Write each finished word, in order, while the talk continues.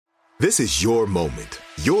This is your moment,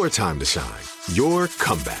 your time to shine, your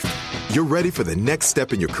comeback. You're ready for the next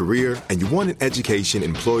step in your career, and you want an education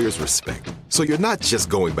employers respect. So you're not just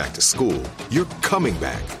going back to school, you're coming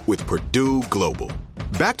back with Purdue Global.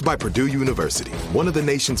 Backed by Purdue University, one of the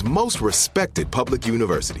nation's most respected public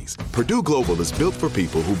universities, Purdue Global is built for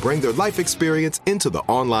people who bring their life experience into the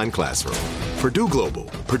online classroom. Purdue Global,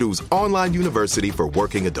 Purdue's online university for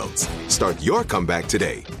working adults. Start your comeback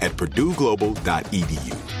today at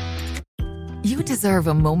purdueglobal.edu. You deserve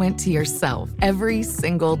a moment to yourself every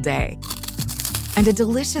single day. And a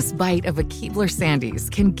delicious bite of a Keebler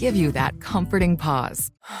Sandies can give you that comforting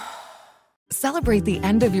pause. Celebrate the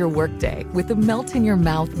end of your workday with the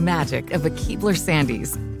melt-in-your-mouth magic of a Keebler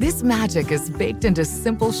Sandies. This magic is baked into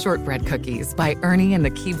simple shortbread cookies by Ernie and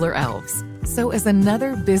the Keebler Elves. So as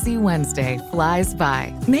another busy Wednesday flies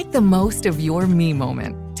by, make the most of your me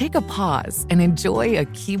moment. Take a pause and enjoy a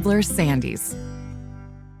Keebler Sandies.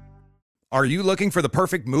 Are you looking for the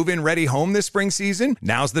perfect move-in ready home this spring season?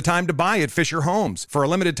 Now's the time to buy at Fisher Homes. For a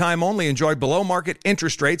limited time only, enjoy below-market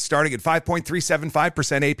interest rates starting at 5.375%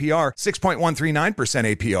 APR,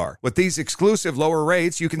 6.139% APR. With these exclusive lower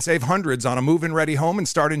rates, you can save hundreds on a move-in ready home and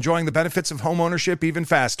start enjoying the benefits of homeownership even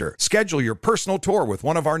faster. Schedule your personal tour with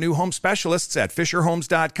one of our new home specialists at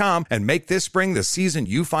FisherHomes.com and make this spring the season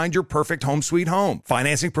you find your perfect home sweet home.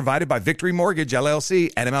 Financing provided by Victory Mortgage,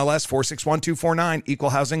 LLC, NMLS 461249,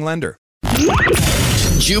 Equal Housing Lender.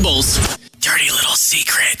 Jubal's dirty little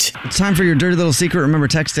secret. It's time for your dirty little secret. Remember,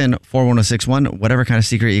 text in 41061, whatever kind of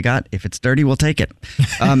secret you got. If it's dirty, we'll take it.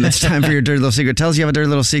 It's time for your dirty little secret. Tell us you have a dirty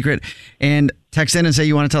little secret and text in and say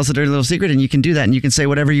you want to tell us a dirty little secret, and you can do that. And you can say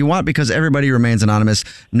whatever you want because everybody remains anonymous.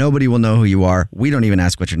 Nobody will know who you are. We don't even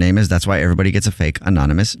ask what your name is. That's why everybody gets a fake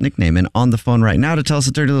anonymous nickname. And on the phone right now to tell us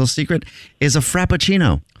a dirty little secret is a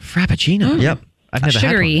Frappuccino. Frappuccino? Yep. I've never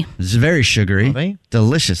sugary. had one. It's very sugary.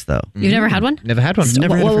 Delicious, though. You've never had one? Never had one.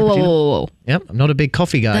 Never had a Frappuccino? Whoa. Yep, I'm not a big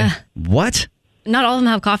coffee guy. What? Not all of them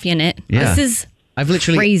have coffee in it. Yeah. This is I've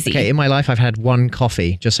literally crazy. Okay, in my life I've had one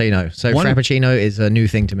coffee, just so you know. So One? Frappuccino is a new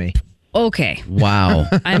thing to me. Okay. Wow.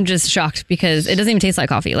 I'm just shocked because it doesn't even taste like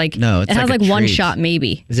coffee. Like No, it's it has like a one treat. shot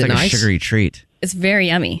maybe. Is It's it like nice? a sugary treat. It's very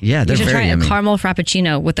yummy. Yeah, they're you should very try yummy. a caramel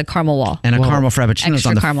frappuccino with the caramel wall. And a Whoa. caramel frappuccino is Extra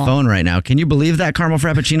on the caramel. phone right now. Can you believe that caramel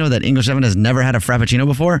frappuccino that English Evan has never had a frappuccino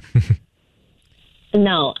before?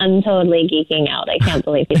 No, I'm totally geeking out. I can't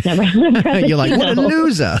believe he's never had a Frappuccino. You're like, what a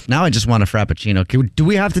loser. Now I just want a frappuccino. Do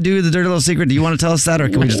we have to do the dirty little secret? Do you want to tell us that, or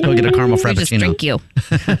can we just go get a caramel We just frappuccino? drink you.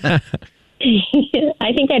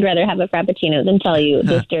 I think I'd rather have a Frappuccino than tell you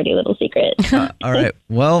this dirty little secret. All right.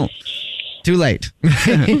 Well, too late.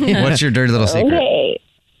 What's your dirty little secret?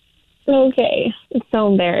 Okay. It's so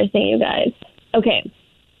embarrassing, you guys. Okay.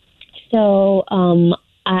 So,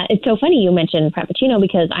 it's so funny you mentioned Frappuccino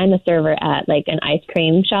because I'm a server at like an ice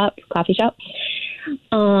cream shop, coffee shop.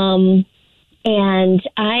 And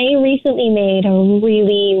I recently made a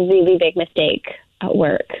really, really big mistake at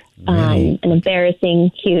work. Really? An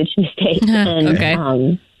embarrassing, huge mistake. And,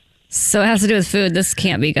 Okay. So it has to do with food. This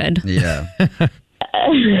can't be good. Yeah.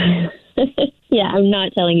 yeah, I'm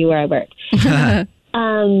not telling you where I work.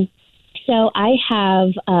 So I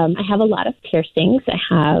have a lot of piercings. I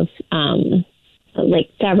have like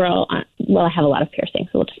several. I have a lot of piercings.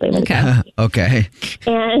 So we'll just leave it. Okay. Okay.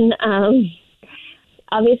 And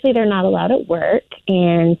obviously they're not allowed at work,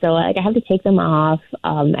 and so like I have to take them off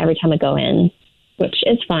every time I go in, which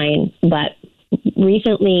is fine. But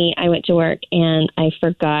recently I went to work and I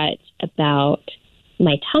forgot about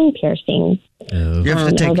my tongue piercing. You have to I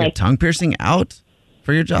take was your like- tongue piercing out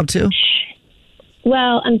for your job too?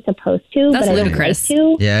 Well, I'm supposed to, That's but ludicrous. I don't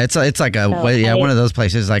like to. Yeah, it's like one of those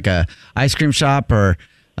places, like a ice cream shop or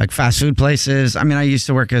like fast food places. I mean, I used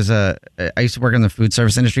to work in the food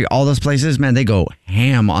service industry. All those places, man, they go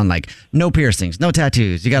ham on like no piercings, no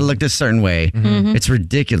tattoos. You got to look this certain way. Mm-hmm. It's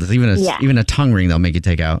ridiculous. Even a tongue ring they'll make you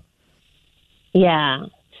take out. Yeah.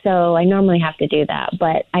 So I normally have to do that,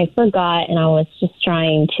 but I forgot, and I was just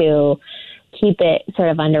trying to keep it sort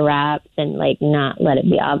of under wraps and like not let it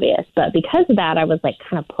be obvious. But because of that, I was like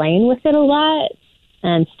kind of playing with it a lot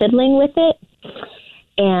and fiddling with it.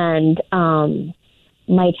 And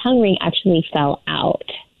my tongue ring actually fell out.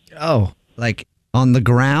 Oh, like on the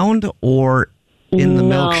ground or in the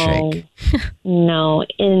milkshake? No,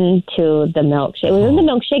 into the milkshake. It was in the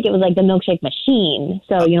milkshake. It was like the milkshake machine.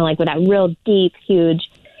 So, like with that real deep, huge.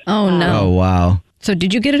 Oh, no. Oh, wow. So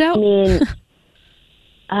did you get it out? I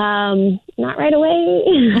mean, not right away.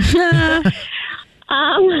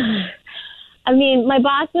 I mean, my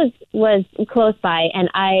boss was close by, and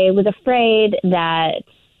I was afraid that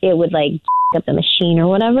it would like up the machine or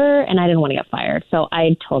whatever, and I didn't want to get fired. So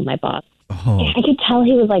I told my boss. I could tell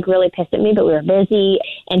he was like really pissed at me, but we were busy.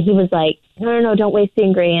 And he was like, no, don't waste the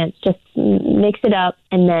ingredients. Just mix it up.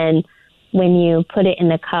 And then when you put it in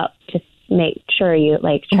the cup, just make sure you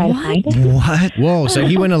like try to find it. What? Whoa, so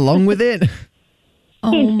he went along with it?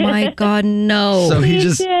 Oh my God, no. So he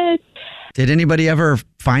just did. Did anybody ever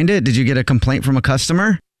find it? Did you get a complaint from a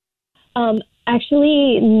customer?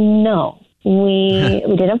 Actually, no. We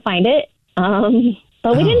didn't find it.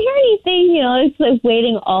 But we didn't hear anything. You know, it's like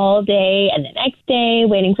waiting all day and the next day,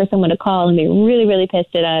 waiting for someone to call and be really, really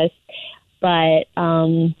pissed at us. But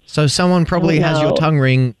so someone probably has your tongue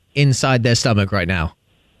ring inside their stomach right now.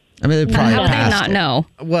 I mean, they probably How would they not know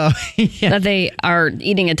Well, yeah. that they are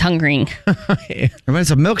eating a tongue ring? I mean,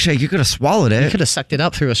 it's a milkshake. You could have swallowed You it. could have sucked it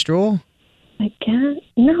up through a straw. I can't.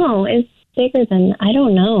 No, it's bigger than, I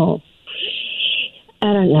don't know.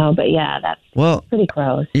 But yeah, that's pretty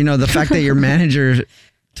gross. You know, the fact that your manager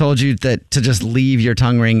told you that to just leave your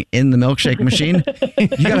tongue ring in the milkshake machine,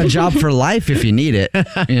 you got a job for life if you need it,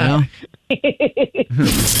 you know?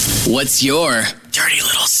 What's your dirty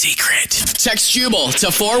little secret? Text Jubal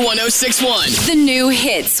to 41061. The new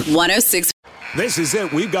hits 106. This is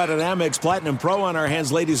it. We've got an Amex Platinum Pro on our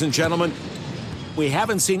hands, ladies and gentlemen. We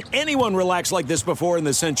haven't seen anyone relax like this before in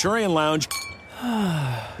the Centurion Lounge.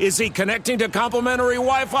 Is he connecting to complimentary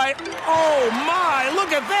Wi-Fi? Oh, my!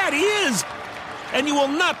 Look at that! He is! And you will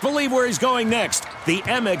not believe where he's going next. The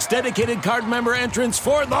Amex dedicated card member entrance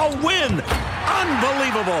for the win!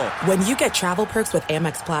 Unbelievable! When you get travel perks with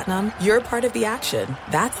Amex Platinum, you're part of the action.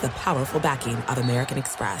 That's the powerful backing of American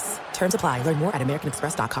Express. Terms apply. Learn more at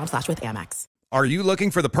americanexpress.com/withAmex. Are you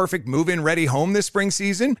looking for the perfect move-in ready home this spring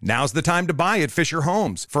season? Now's the time to buy at Fisher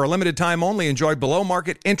Homes. For a limited time only, enjoy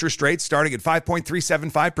below-market interest rates starting at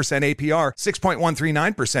 5.375% APR,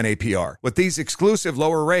 6.139% APR. With these exclusive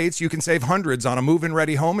lower rates, you can save hundreds on a move-in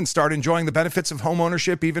ready home and start enjoying the benefits of home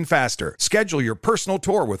ownership even faster. Schedule your personal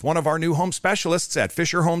tour with one of our new home specialists at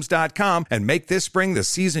FisherHomes.com and make this spring the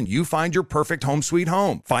season you find your perfect home sweet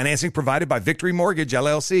home. Financing provided by Victory Mortgage,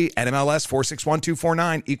 LLC, NMLS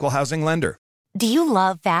 461249, Equal Housing Lender. Do you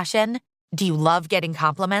love fashion? Do you love getting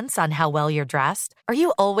compliments on how well you're dressed? Are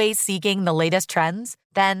you always seeking the latest trends?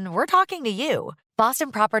 Then we're talking to you.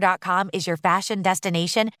 BostonProper.com is your fashion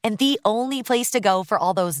destination and the only place to go for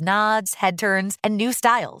all those nods, head turns, and new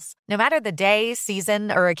styles. No matter the day,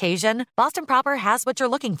 season, or occasion, Boston Proper has what you're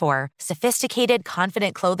looking for. Sophisticated,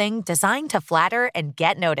 confident clothing designed to flatter and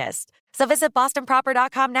get noticed. So visit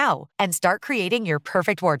BostonProper.com now and start creating your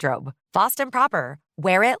perfect wardrobe. Boston Proper.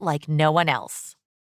 Wear it like no one else.